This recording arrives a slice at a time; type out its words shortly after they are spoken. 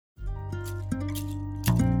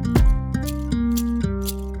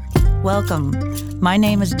Welcome. My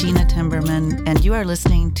name is Gena Timberman, and you are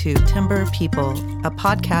listening to Timber People, a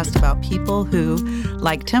podcast about people who,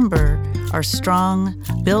 like timber, are strong,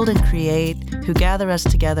 build and create, who gather us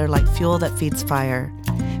together like fuel that feeds fire.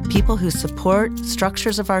 People who support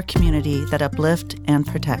structures of our community that uplift and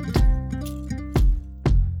protect.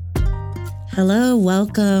 Hello,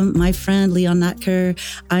 welcome, my friend Leon Natker.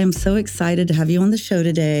 I am so excited to have you on the show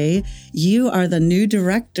today. You are the new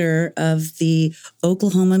director of the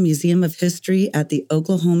Oklahoma Museum of History at the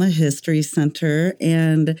Oklahoma History Center.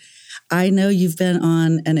 And I know you've been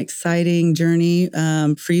on an exciting journey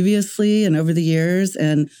previously and over the years,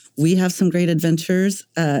 and we have some great adventures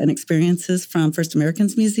and experiences from First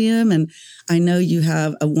Americans Museum, and I know you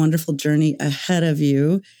have a wonderful journey ahead of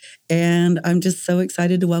you, and I'm just so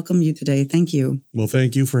excited to welcome you today. Thank you. Well,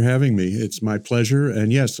 thank you for having me. It's my pleasure,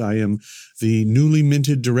 and yes, I am the newly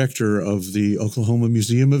minted director of the Oklahoma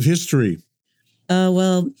Museum of History.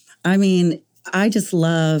 I just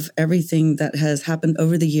love everything that has happened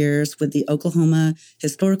over the years with the Oklahoma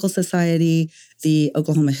Historical Society, the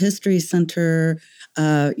Oklahoma History Center,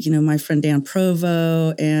 my friend Dan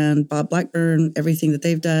Provo and Bob Blackburn, everything that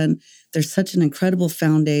they've done. There's such an incredible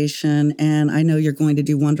foundation, and I know you're going to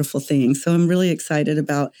do wonderful things. So I'm really excited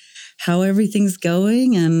about how everything's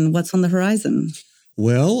going and what's on the horizon.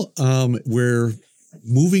 Well, we're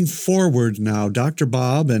moving forward now. Dr.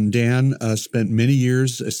 Bob and Dan spent many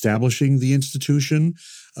years establishing the institution.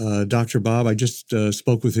 Dr. Bob, I just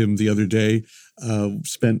spoke with him the other day,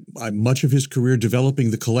 spent much of his career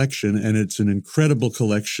developing the collection, and it's an incredible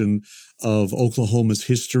collection of Oklahoma's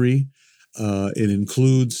history. It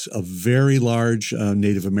includes a very large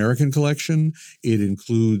Native American collection. It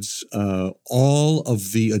includes all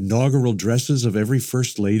of the inaugural dresses of every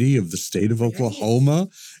first lady of the state of Oklahoma.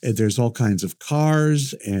 And there's all kinds of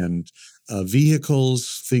cars and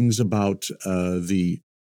vehicles, things about the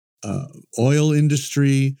oil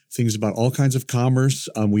industry, things about all kinds of commerce.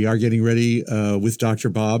 We are getting ready with Dr.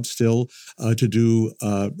 Bob still to do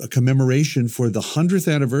a commemoration for the 100th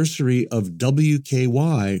anniversary of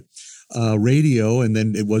WKY. Radio, and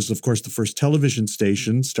then it was, of course, the first television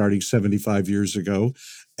station starting 75 years ago,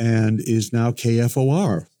 and is now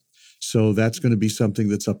KFOR. So that's going to be something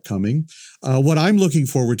that's upcoming. What I'm looking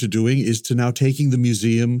forward to doing is to now taking the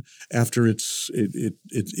museum after its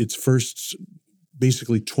first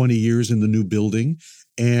basically 20 years in the new building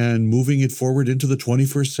and moving it forward into the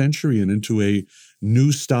 21st century and into a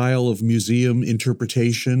new style of museum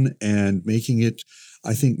interpretation and making it,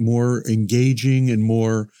 I think, more engaging and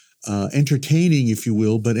more entertaining, if you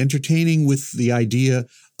will, but entertaining with the idea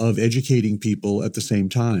of educating people at the same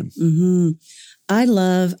time. Mm-hmm.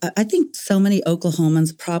 I think so many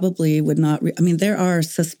Oklahomans probably would not, there are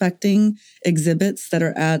suspecting exhibits that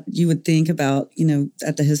are you would think about,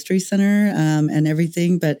 at the History Center and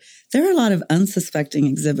everything, but there are a lot of unsuspecting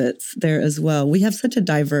exhibits there as well. We have such a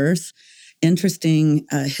diverse, interesting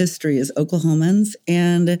history as Oklahomans.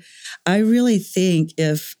 And I really think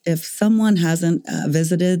if someone hasn't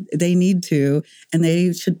visited, they need to, and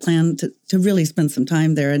they should plan to really spend some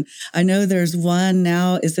time there. And I know there's one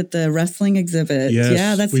now, is it the wrestling exhibit? Yes,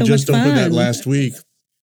 yeah, that's so much fun. We just opened that last week.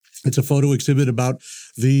 It's a photo exhibit about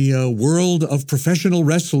the world of professional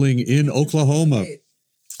wrestling in Oklahoma. Right.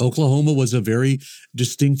 Oklahoma was a very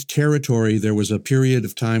distinct territory. There was a period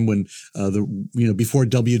of time when, before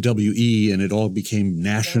WWE and it all became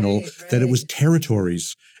national, that it was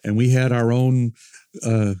territories. And we had our own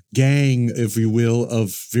gang, if you will,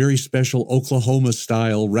 of very special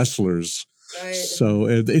Oklahoma-style wrestlers. Right. So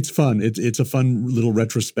it's fun. It's a fun little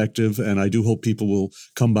retrospective, and I do hope people will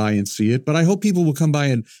come by and see it. But I hope people will come by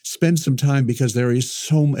and spend some time because there is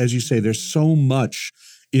so, as you say, there's so much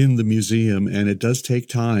in the museum, and it does take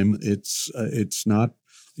time. It's not,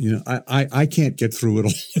 I can't get through it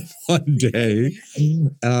all in one day,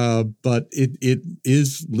 but it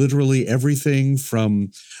is literally everything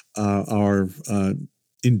from our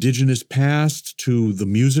indigenous past to the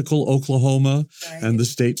musical Oklahoma and the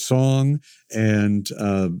state song. And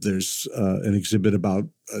there's an exhibit about,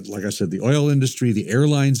 like I said, the oil industry, the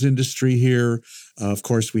airlines industry here. Of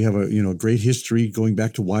course, we have a great history going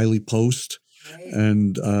back to Wiley Post.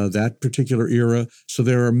 And that particular era. So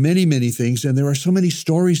there are many, many things, and there are so many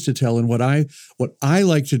stories to tell. And what I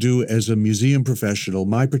like to do as a museum professional,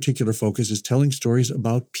 my particular focus is telling stories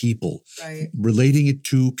about people, relating it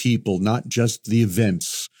to people, not just the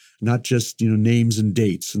events, not just names and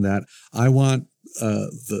dates. And that I want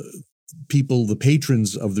the people, the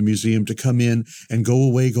patrons of the museum, to come in and go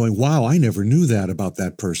away going, "Wow, I never knew that about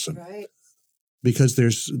that person." Right. Because there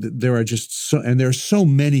are so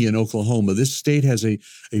many in Oklahoma. This state has a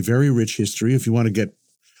very rich history. If you want to get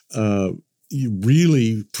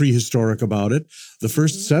really prehistoric about it. The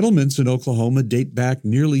first settlements in Oklahoma date back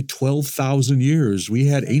nearly 12,000 years. We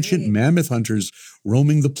had ancient mammoth hunters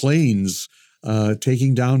roaming the plains,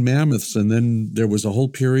 taking down mammoths. And then there was a whole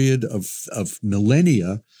period of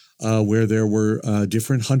millennia where there were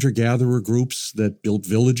different hunter-gatherer groups that built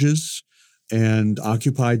villages and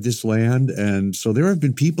occupied this land. And so there have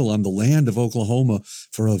been people on the land of Oklahoma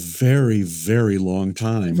for a very, very long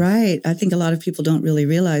time. Right. I think a lot of people don't really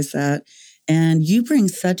realize that. And you bring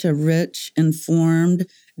such a rich, informed,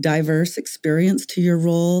 diverse experience to your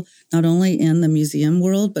role, not only in the museum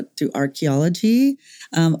world, but through archaeology,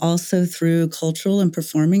 also through cultural and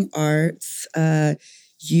performing arts.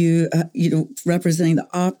 You know, representing the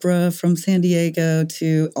opera from San Diego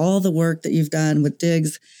to all the work that you've done with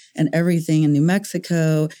digs and everything in New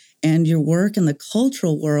Mexico, and your work in the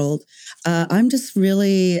cultural world. I'm just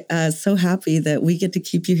really so happy that we get to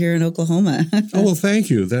keep you here in Oklahoma. Oh, well,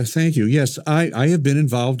 thank you. Thank you. Yes, I have been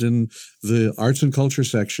involved in the arts and culture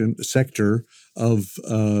sector of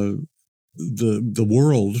the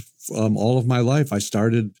world all of my life. I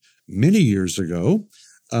started many years ago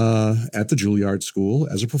at the Juilliard School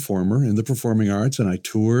as a performer in the performing arts, and I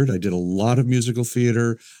toured. I did a lot of musical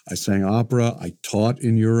theater. I sang opera. I taught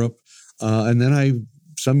in Europe. And then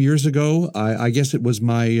some years ago, I guess it was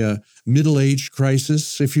my middle-age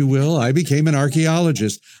crisis, if you will. I became an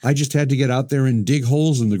archaeologist. I just had to get out there and dig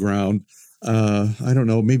holes in the ground. I don't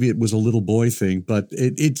know, maybe it was a little boy thing, but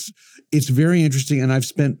it's very interesting. And I've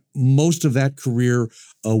spent most of that career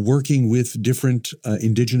working with different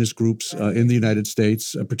indigenous groups in the United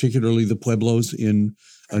States, particularly the Pueblos in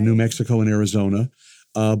New Mexico and Arizona.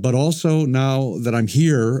 But also now that I'm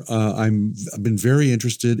here, I've been very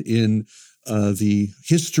interested in the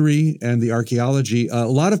history and the archaeology. A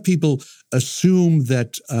lot of people assume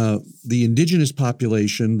that the indigenous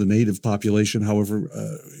population, the native population, however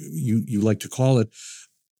you like to call it,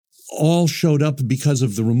 all showed up because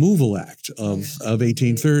of the Removal Act of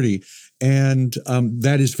 1830. And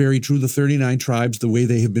that is very true. The 39 tribes, the way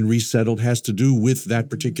they have been resettled has to do with that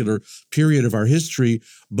particular period of our history,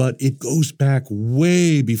 but it goes back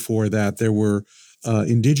way before that. There were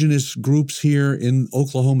indigenous groups here in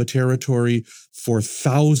Oklahoma Territory for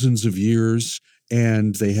thousands of years,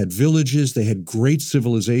 and they had villages. They had great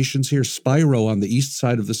civilizations here. Spiro on the east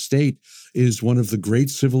side of the state is one of the great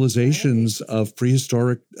civilizations of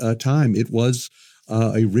prehistoric time. It was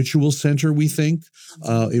a ritual center, we think.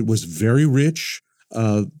 It was very rich.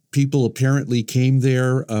 People apparently came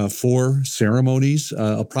there for ceremonies.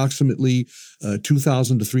 Approximately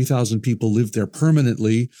 2,000 to 3,000 people lived there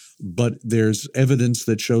permanently, but there's evidence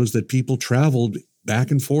that shows that people traveled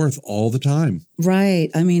back and forth all the time.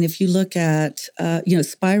 Right. I mean, if you look at,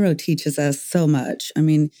 Spiro teaches us so much. I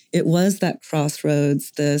mean, it was that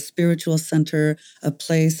crossroads, the spiritual center, a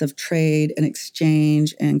place of trade and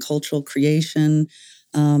exchange and cultural creation.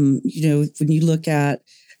 When you look at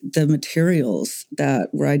the materials that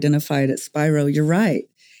were identified at Spiro, you're right.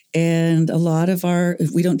 And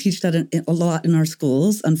we don't teach that a lot in our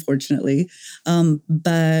schools, unfortunately.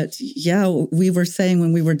 But yeah, we were saying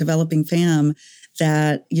when we were developing FAM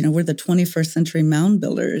that, we're the 21st century mound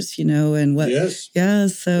builders, and what. Yes. Yeah.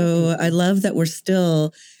 So I love that we're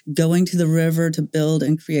still going to the river to build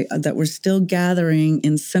and create, that we're still gathering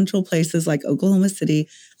in central places like Oklahoma City,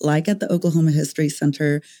 like at the Oklahoma History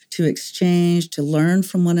Center, to exchange, to learn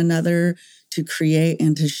from one another, to create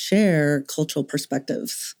and to share cultural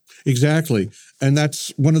perspectives. Exactly. And that's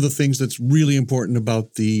one of the things that's really important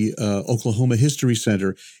about the Oklahoma History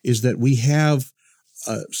Center is that we have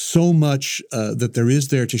so much that there is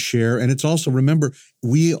there to share. And it's also, remember,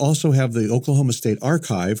 we also have the Oklahoma State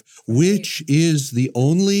Archive, which is the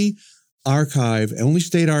only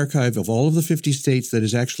state archive of all of the 50 states that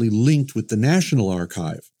is actually linked with the National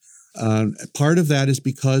Archive. Part of that is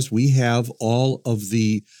because we have all of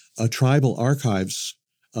the tribal archives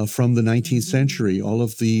from the 19th century, all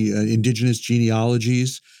of the indigenous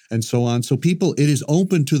genealogies and so on. So it is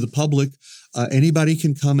open to the public. Anybody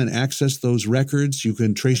can come and access those records. You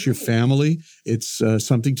can trace your family. It's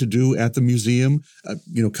something to do at the museum.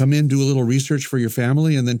 Come in, do a little research for your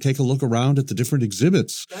family, and then take a look around at the different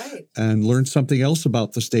exhibits and learn something else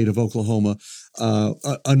about the state of Oklahoma.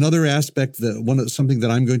 Another aspect, something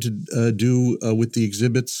that I'm going to do with the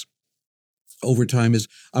exhibits over time is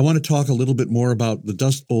I want to talk a little bit more about the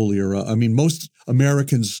Dust Bowl era. I mean, most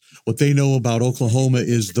Americans, what they know about Oklahoma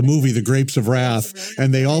is the movie The Grapes of Wrath,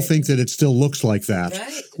 and they all think that it still looks like that,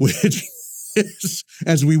 which is,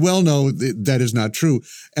 as we well know, that is not true.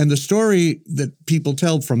 And the story that people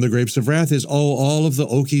tell from The Grapes of Wrath is, all of the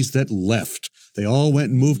Okies that left They all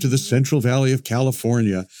went and moved to the Central Valley of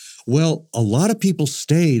California. Well, a lot of people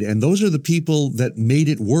stayed, and those are the people that made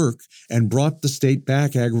it work and brought the state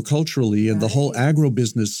back agriculturally and the whole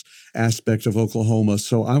agribusiness aspect of Oklahoma.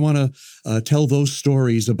 So I want to tell those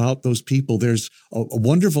stories about those people. There's a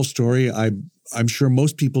wonderful story I'm sure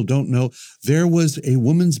most people don't know. There was a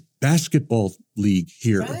women's basketball league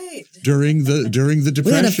here during the Depression.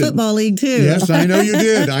 We had a football league too. Yes, I know you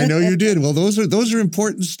did. I know you did. Well, those are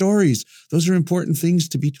important stories. Those are important things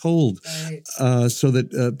to be told, so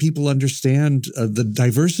that people understand the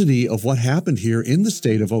diversity of what happened here in the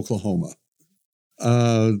state of Oklahoma.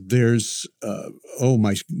 There's, oh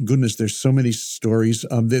my goodness, there's so many stories.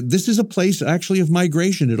 This is a place actually of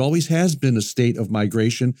migration. It always has been a state of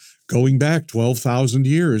migration going back 12,000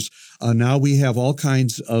 years. Now we have all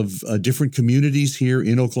kinds of different communities here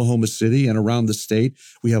in Oklahoma City and around the state.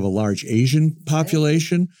 We have a large Asian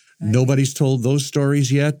population. Nobody's told those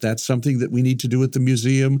stories yet. That's something that we need to do at the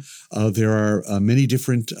museum. There are many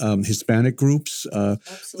different Hispanic groups,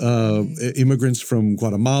 immigrants from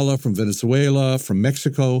Guatemala, from Venezuela, from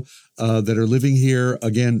Mexico that are living here,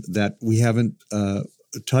 again, that we haven't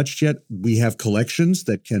touched yet. We have collections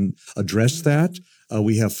that can address that.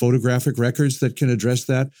 We have photographic records that can address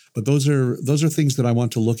that. But those are things that I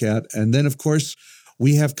want to look at. And then, of course,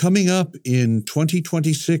 we have coming up in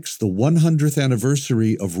 2026, the 100th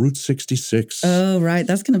anniversary of Route 66. Oh, right.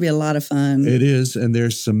 That's going to be a lot of fun. It is. And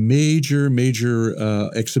there's some major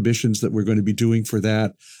exhibitions that we're going to be doing for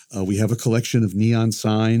that. We have a collection of neon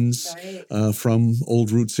signs from old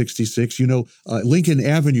Route 66. You know, Lincoln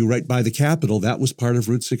Avenue right by the Capitol, that was part of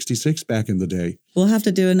Route 66 back in the day. We'll have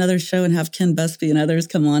to do another show and have Ken Busby and others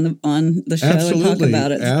come on the show and talk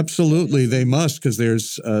about it. Absolutely. They must, because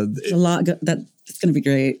there's a lot it's going to be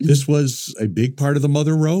great. This was a big part of the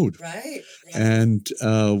Mother Road. Right. And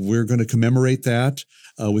we're going to commemorate that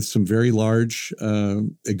with some very large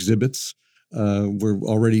exhibits. We're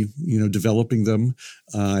already, developing them.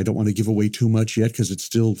 I don't want to give away too much yet because it's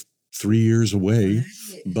still 3 years away.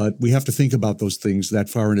 Right. But we have to think about those things that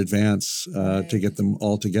far in advance to get them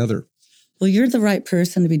all together. Well, you're the right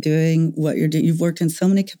person to be doing what you're doing. You've worked in so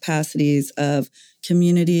many capacities of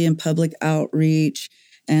community and public outreach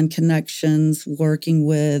and connections, working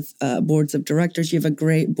with boards of directors. You have a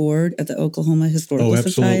great board at the Oklahoma Historical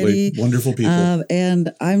Society. Absolutely. Wonderful people.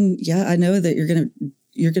 And I know that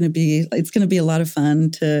it's going to be a lot of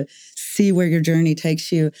fun to see where your journey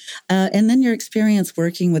takes you. And then your experience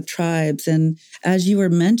working with tribes. And as you were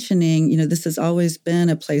mentioning, this has always been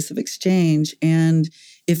a place of exchange. And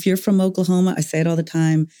if you're from Oklahoma, I say it all the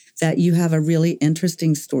time, that you have a really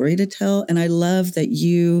interesting story to tell. And I love that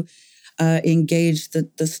you engage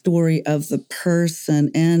the story of the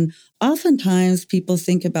person. And oftentimes people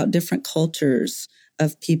think about different cultures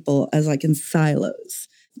of people as like in silos,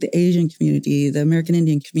 the Asian community, the American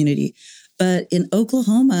Indian community. But in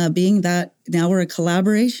Oklahoma, being that now we're a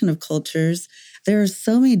collaboration of cultures, there are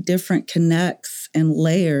so many different connects and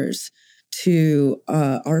layers to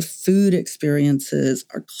our food experiences,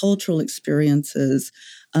 our cultural experiences,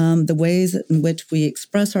 the ways in which we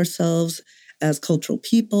express ourselves as cultural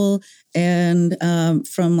people, and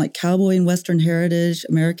from like cowboy and Western heritage,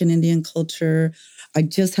 American Indian culture. I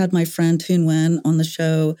just had my friend Toon Nguyen on the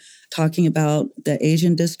show talking about the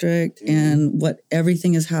Asian district and what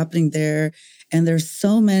everything is happening there. And there's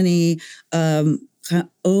so many kind of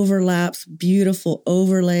overlaps, beautiful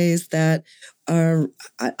overlays that are,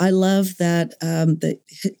 I love that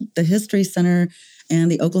the History Center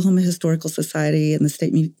and the Oklahoma Historical Society and the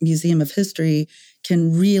State Museum of History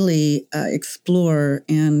can really explore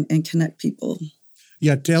and connect people.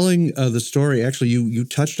 Yeah, telling the story, actually, you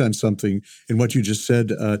touched on something in what you just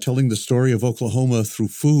said. Telling the story of Oklahoma through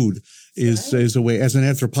food is a way. As an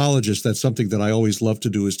anthropologist, that's something that I always love to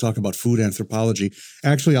do, is talk about food anthropology.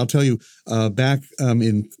 Actually, I'll tell you, back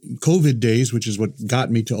in COVID days, which is what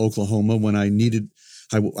got me to Oklahoma when I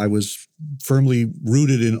was firmly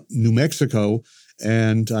rooted in New Mexico,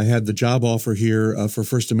 and I had the job offer here for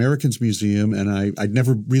First Americans Museum, and I'd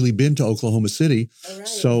never really been to Oklahoma City. Right.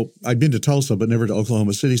 So I'd been to Tulsa, but never to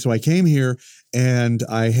Oklahoma City. So I came here, and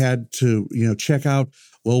I had to, check out,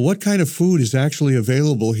 well, what kind of food is actually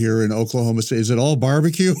available here in Oklahoma City? Is it all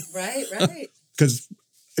barbecue? Right. Because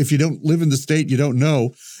if you don't live in the state, you don't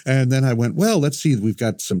know. And then I went, well, let's see. We've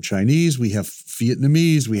got some Chinese, we have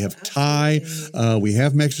Vietnamese, we have Thai, we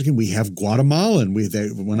have Mexican, we have Guatemalan. We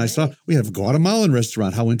have a Guatemalan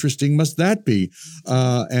restaurant. How interesting must that be?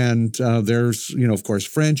 And there's, of course,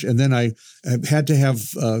 French. And then I had to have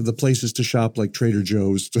the places to shop like Trader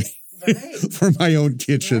Joe's. for my own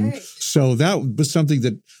kitchen. Right. So that was something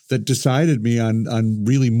that decided me on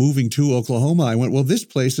really moving to Oklahoma. I went, well, this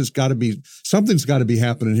place has got to be, something's got to be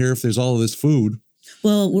happening here if there's all of this food.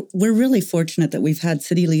 Well, we're really fortunate that we've had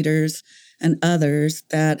city leaders and others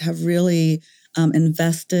that have really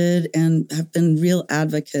invested and have been real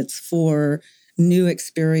advocates for new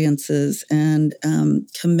experiences and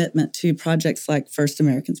commitment to projects like First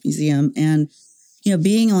Americans Museum. And,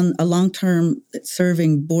 being on a long-term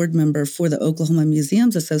serving board member for the Oklahoma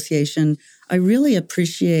Museums Association, I really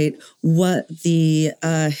appreciate what the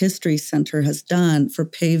History Center has done for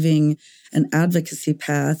paving an advocacy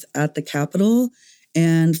path at the Capitol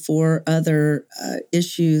and for other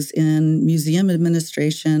issues in museum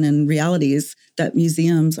administration and realities that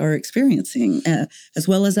museums are experiencing, as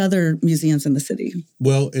well as other museums in the city.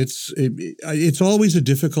 Well, it's always a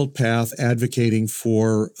difficult path advocating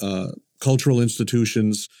for cultural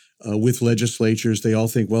institutions with legislatures. They all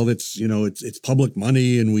think, well, it's public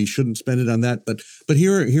money and we shouldn't spend it on that. But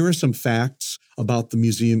here are some facts about the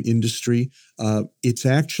museum industry. It's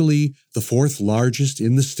actually the fourth largest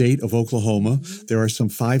in the state of Oklahoma. Mm-hmm. There are some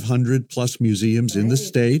 500 plus museums in the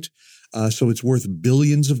state. So it's worth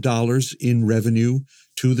billions of dollars in revenue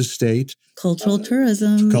to the state. Cultural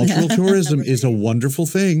tourism. Cultural tourism is a wonderful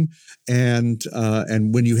thing. And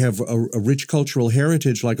when you have a rich cultural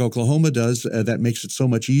heritage like Oklahoma does, that makes it so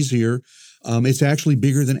much easier. It's actually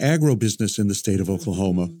bigger than agribusiness in the state of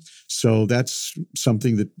Oklahoma. Mm-hmm. So that's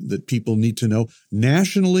something that people need to know.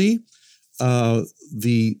 Nationally,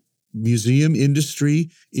 the museum industry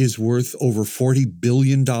is worth over $40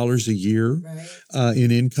 billion a year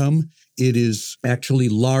in income. It is actually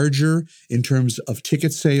larger in terms of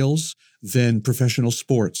ticket sales than professional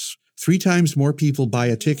sports. 3 times more people buy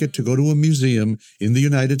a ticket to go to a museum in the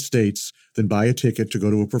United States than buy a ticket to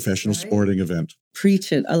go to a professional sporting event.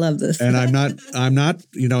 Preach it. I love this. And I'm not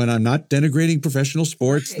denigrating professional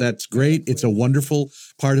sports. That's great. It's a wonderful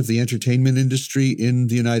part of the entertainment industry in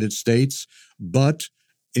the United States. But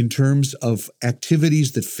in terms of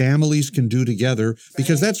activities that families can do together,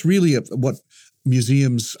 because that's really what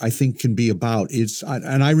museums, I think, can be about.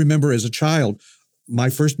 And I remember as a child, my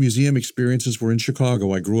first museum experiences were in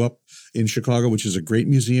Chicago. I grew up in Chicago, which is a great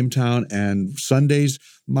museum town. And Sundays,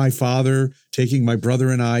 my father taking my brother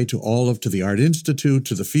and I to the Art Institute,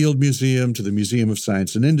 to the Field Museum, to the Museum of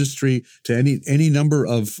Science and Industry, to any number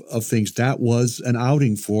of things. That was an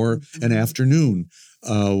outing for an afternoon.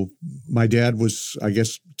 My dad was, I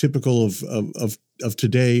guess, typical of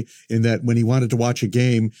today in that when he wanted to watch a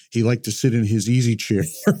game, he liked to sit in his easy chair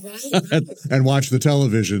and watch the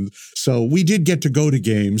television. So we did get to go to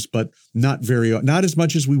games, but not as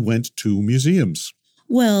much as we went to museums.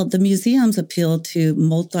 Well, the museums appeal to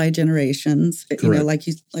multi-generations,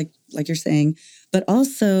 like you're saying, but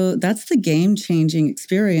also that's the game-changing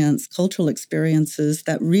experience, cultural experiences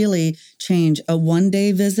that really change a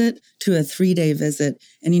 1-day visit to a 3-day visit.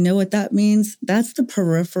 And you know what that means? That's the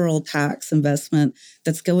peripheral tax investment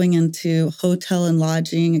that's going into hotel and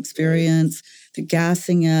lodging experience, the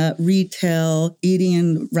gassing up, retail, eating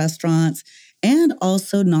in restaurants, and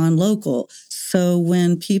also non-local. So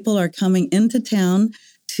when people are coming into town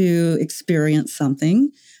to experience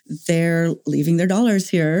something, they're leaving their dollars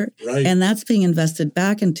here. Right. And that's being invested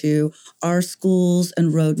back into our schools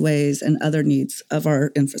and roadways and other needs of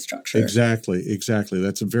our infrastructure. Exactly.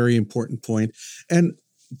 That's a very important point. And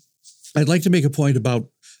I'd like to make a point about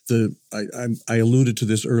I alluded to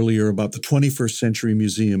this earlier about the 21st Century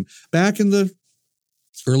Museum. Back in the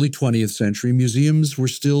early 20th century, museums were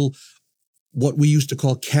still what we used to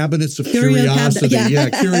call cabinets of curiosity.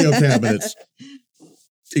 Curio cabinets.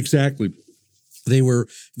 Exactly. They were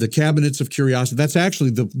the cabinets of curiosity. That's actually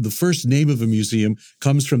the first name of a museum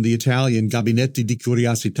comes from the Italian Gabinetto di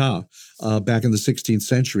Curiosità back in the 16th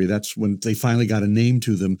century. That's when they finally got a name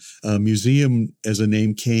to them. Museum as a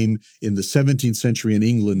name came in the 17th century in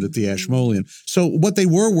England at the Ashmolean. So what they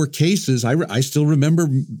were cases. I still remember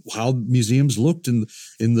how museums looked in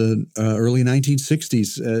the early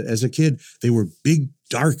 1960s as a kid. They were big,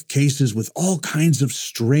 dark cases with all kinds of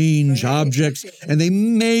strange objects, and they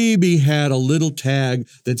maybe had a little tag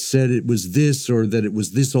that said it was this or that it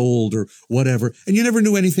was this old or whatever, and you never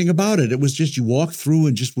knew anything about it. It was just you walk through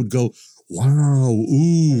and just would go, wow,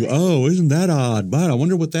 ooh, oh, isn't that odd? But I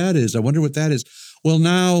wonder what that is. Well,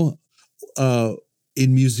 now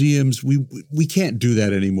in museums, we can't do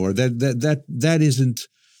that anymore. That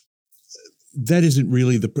isn't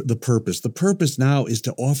really the purpose. The purpose now is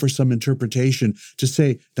to offer some interpretation to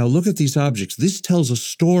say, now look at these objects. This tells a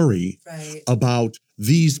story about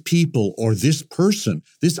these people or this person.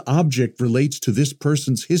 This object relates to this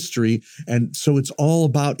person's history. And so it's all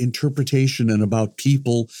about interpretation and about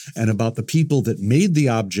people and about the people that made the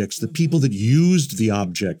objects, the people that used the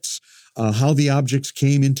objects, how the objects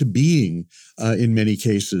came into being in many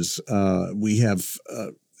cases. We have,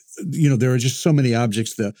 there are just so many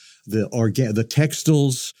objects, the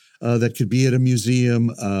textiles, that could be at a museum,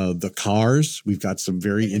 the cars. We've got some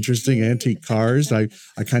very interesting antique cars. I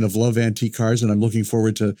kind of love antique cars, and I'm looking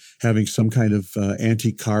forward to having some kind of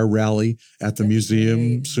antique car rally at the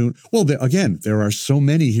museum soon. Well, there are so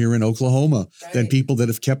many here in Oklahoma than people that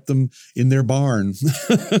have kept them in their barn.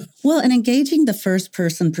 Well, and engaging the first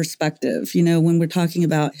person perspective, when we're talking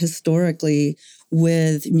about historically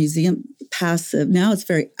with museum passive, now it's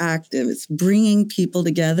very active. It's bringing people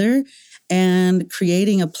together and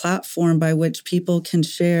creating a platform by which people can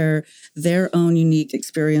share their own unique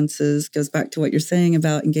experiences. Goes back to what you're saying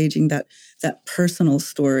about engaging that personal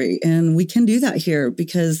story. And we can do that here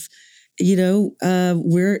because,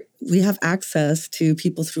 we have access to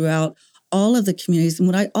people throughout all of the communities. And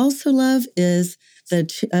what I also love is the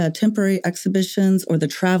temporary exhibitions or the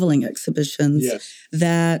traveling exhibitions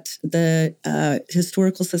that the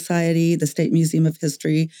Historical Society, the State Museum of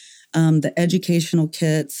History, the educational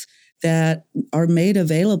kits that are made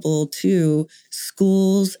available to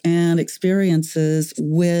schools and experiences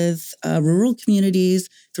with rural communities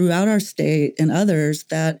throughout our state and others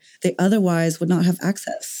that they otherwise would not have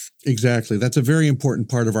access. Exactly. That's a very important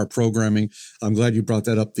part of our programming. I'm glad you brought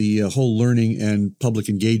that up, the whole learning and public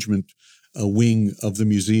engagement wing of the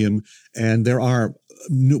museum. And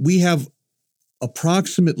we have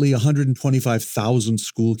approximately 125,000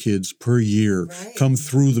 school kids per year come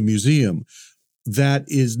through the museum. That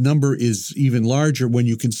number is even larger when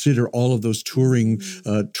you consider all of those touring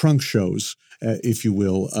trunk shows, if you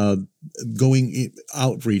will, going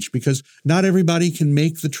outreach, because not everybody can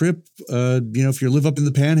make the trip. If you live up in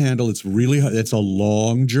the Panhandle, it's a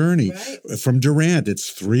long journey. From Durant. It's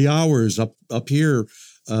 3 hours up here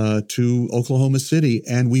to Oklahoma City.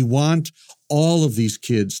 And we want all of these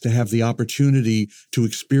kids to have the opportunity to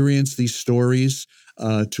experience these stories,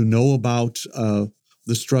 to know about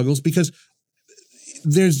the struggles, because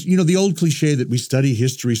there's, the old cliche that we study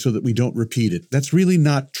history so that we don't repeat it. That's really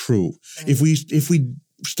not true. If we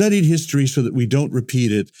studied history so that we don't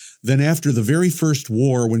repeat it, then after the very first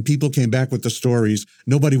war, when people came back with the stories,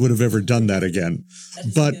 nobody would have ever done that again.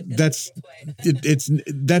 That's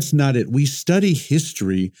not it. We study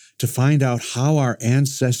history to find out how our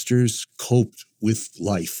ancestors coped with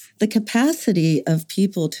life. The capacity of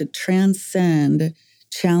people to transcend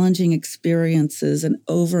challenging experiences and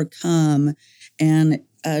overcome and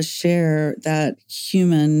share that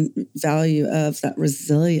human value of that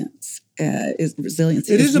resilience. It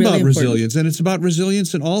is about really resilience, and it's about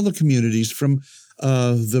resilience in all the communities, from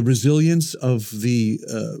the resilience of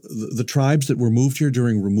the tribes that were moved here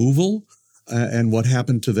during removal and what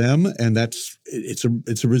happened to them. And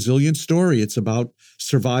it's a resilient story. It's about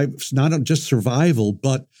not just survival,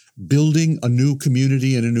 but building a new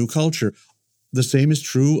community and a new culture. The same is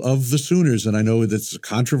true of the Sooners. And I know that's a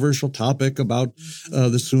controversial topic about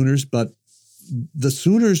the Sooners, but the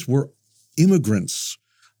Sooners were immigrants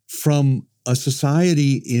from a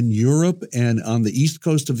society in Europe and on the East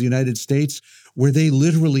Coast of the United States where they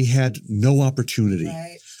literally had no opportunity.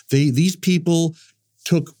 These people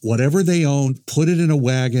took whatever they owned, put it in a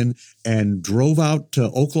wagon, and drove out to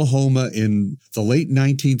Oklahoma in the late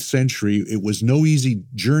 19th century. It was no easy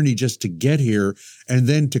journey just to get here, and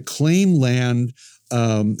then to claim land.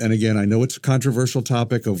 And again, I know it's a controversial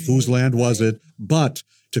topic of whose land was it, but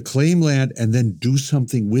to claim land and then do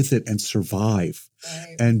something with it and survive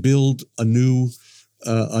and build a new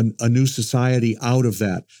society out of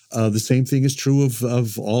that. The same thing is true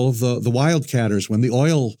of all of the wildcatters when the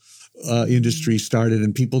oil industry started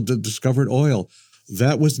and people discovered oil.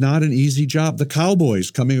 That was not an easy job. The cowboys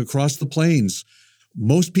coming across the plains.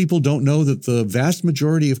 Most people don't know that the vast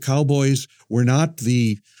majority of cowboys were not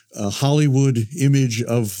the Hollywood image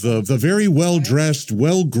of the very well-dressed,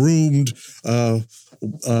 well-groomed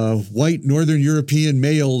white Northern European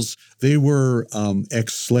males. They were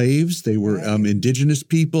ex-slaves. They were indigenous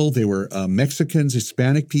people. They were Mexicans,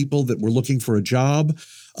 Hispanic people that were looking for a job.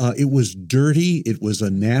 It was dirty. It was a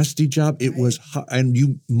nasty job. It was, and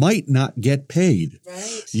you might not get paid.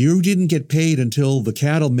 You didn't get paid until the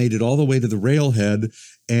cattle made it all the way to the railhead,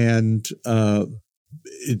 and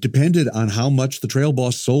it depended on how much the trail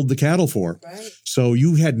boss sold the cattle for. So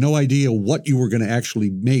you had no idea what you were going to actually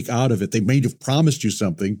make out of it. They may have promised you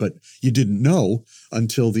something, but you didn't know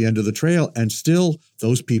until the end of the trail. And still,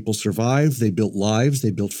 those people survived. They built lives.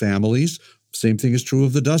 They built families. Same thing is true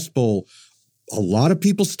of the Dust Bowl. a lot of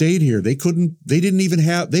people stayed here. They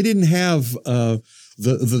didn't have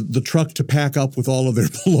the truck to pack up with all of their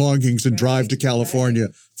belongings and drive to California.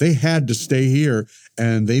 Right. They had to stay here,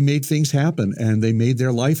 and they made things happen, and they made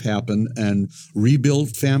their life happen and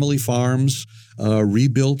rebuilt family farms,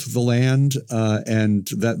 rebuilt the land, and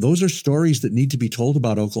those are stories that need to be told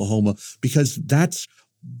about Oklahoma, because that's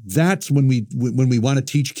when we want to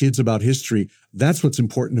teach kids about history. That's what's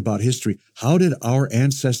important about history. How did our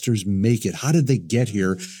ancestors make it? How did they get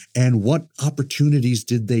here? And what opportunities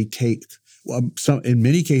did they take? In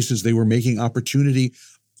many cases, they were making opportunity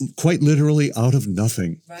quite literally out of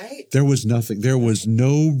nothing. Right. There was nothing. There was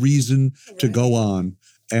no reason to go on,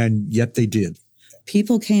 and yet they did.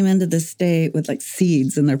 People came into the state with like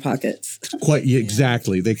seeds in their pockets.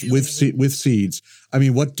 Exactly. With seeds. I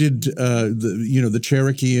mean, what did the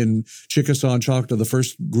Cherokee and Chickasaw and Choctaw, the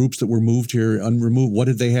first groups that were moved here, unremoved, what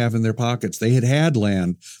did they have in their pockets? They had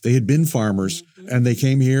land. They had been farmers, and they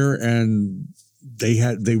came here and they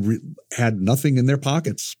had nothing in their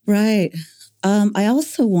pockets. Right. I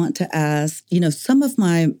also want to ask, some of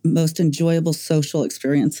my most enjoyable social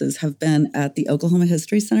experiences have been at the Oklahoma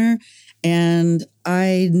History Center. And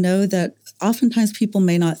I know that oftentimes people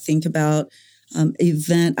may not think about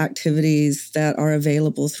event activities that are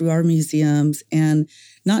available through our museums, and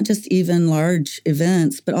not just even large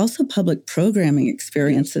events, but also public programming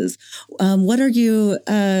experiences. What are you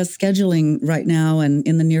scheduling right now and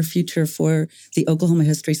in the near future for the Oklahoma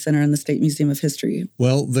History Center and the State Museum of History?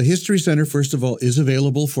 Well, the History Center, first of all, is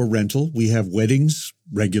available for rental. We have weddings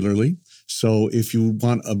regularly. So if you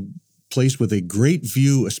want a place with a great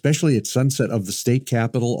view, especially at sunset, of the state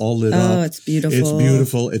capitol, all lit up. Oh, it's beautiful. It's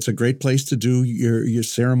beautiful. It's a great place to do your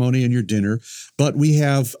ceremony and your dinner. But we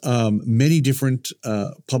have many different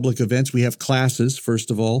public events. We have classes,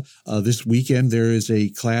 first of all. This weekend, there is a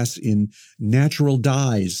class in natural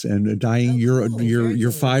dyes and dyeing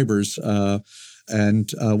your fibers.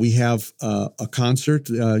 And we have a concert.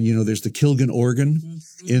 There's the Kilgan organ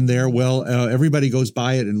in there. Well, everybody goes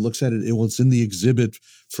by it and looks at it. It's in the exhibit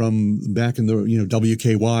from back in the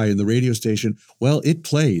WKY and the radio station. Well, it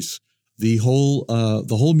plays. The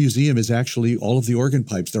whole museum is actually all of the organ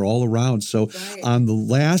pipes. They're all around. So on the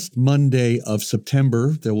last Monday of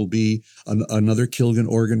September, there will be another Kilgan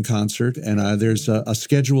organ concert, and there's a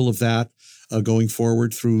schedule of that going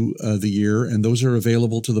forward through the year, and those are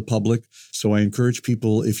available to the public. So I encourage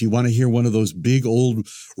people, if you want to hear one of those big old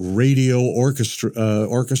radio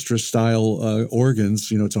orchestra style organs,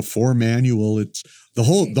 it's a 4-manual. It's the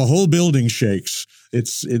whole building shakes.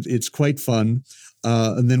 It's quite fun.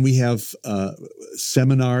 And then we have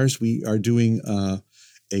seminars. We are doing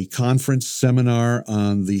a conference seminar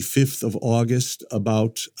on the 5th of August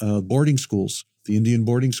about boarding schools, the Indian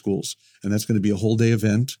boarding schools, and that's going to be a whole day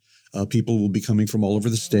event. People will be coming from all over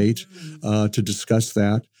the state to discuss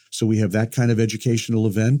that. So we have that kind of educational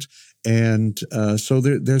event, and so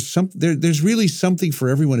there's really something for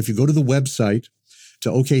everyone. If you go to the website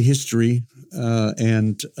to OK History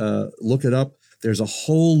and look it up, there's a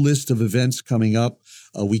whole list of events coming up.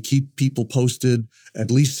 We keep people posted at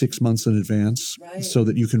least 6 months in advance, so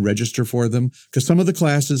that you can register for them, because some of the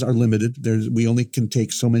classes are limited. We only can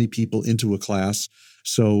take so many people into a class,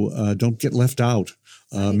 so don't get left out.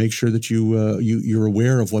 Make sure that you're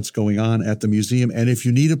aware of what's going on at the museum. And if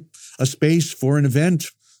you need a space for an event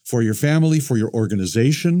for your family, for your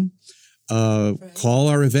organization, call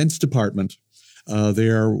our events department. They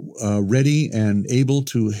are ready and able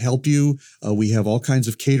to help you. We have all kinds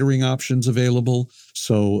of catering options available.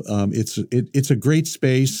 So it's a great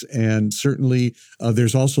space. And certainly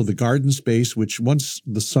there's also the garden space, which once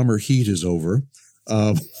the summer heat is over,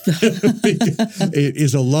 it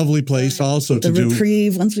is a lovely place also to do.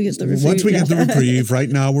 Reprieve, once we get the reprieve. Once we get the reprieve, right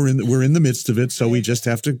now we're in the midst of it, so we just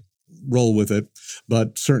have to roll with it.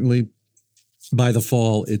 But certainly by the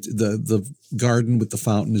fall, the garden with the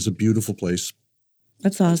fountain is a beautiful place.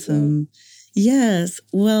 That's awesome. Yes.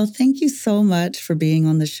 Well, thank you so much for being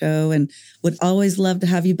on the show, and would always love to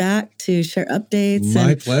have you back to share updates.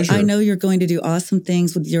 My pleasure. I know you're going to do awesome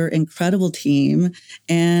things with your incredible team,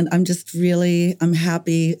 and I'm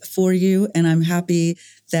happy for you, and I'm happy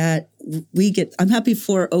that I'm happy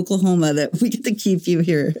for Oklahoma that we get to keep you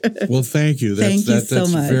here. Well, thank you. Thank you so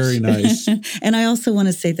much. That's very nice. And I also want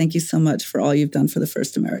to say thank you so much for all you've done for the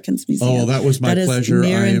First Americans Museum. Oh, that was my pleasure. That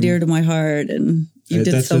is near and dear to my heart, and you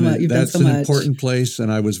did so much. You've done so much. That's an important place,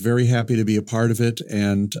 and I was very happy to be a part of it.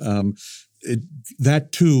 And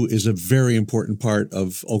that, too, is a very important part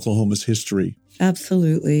of Oklahoma's history.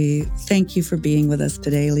 Absolutely. Thank you for being with us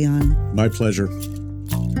today, Leon. My pleasure.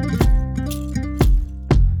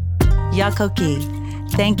 Yakoki,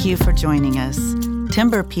 thank you for joining us.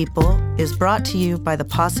 Timber People is brought to you by the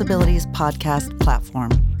Possibilities Podcast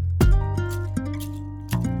platform.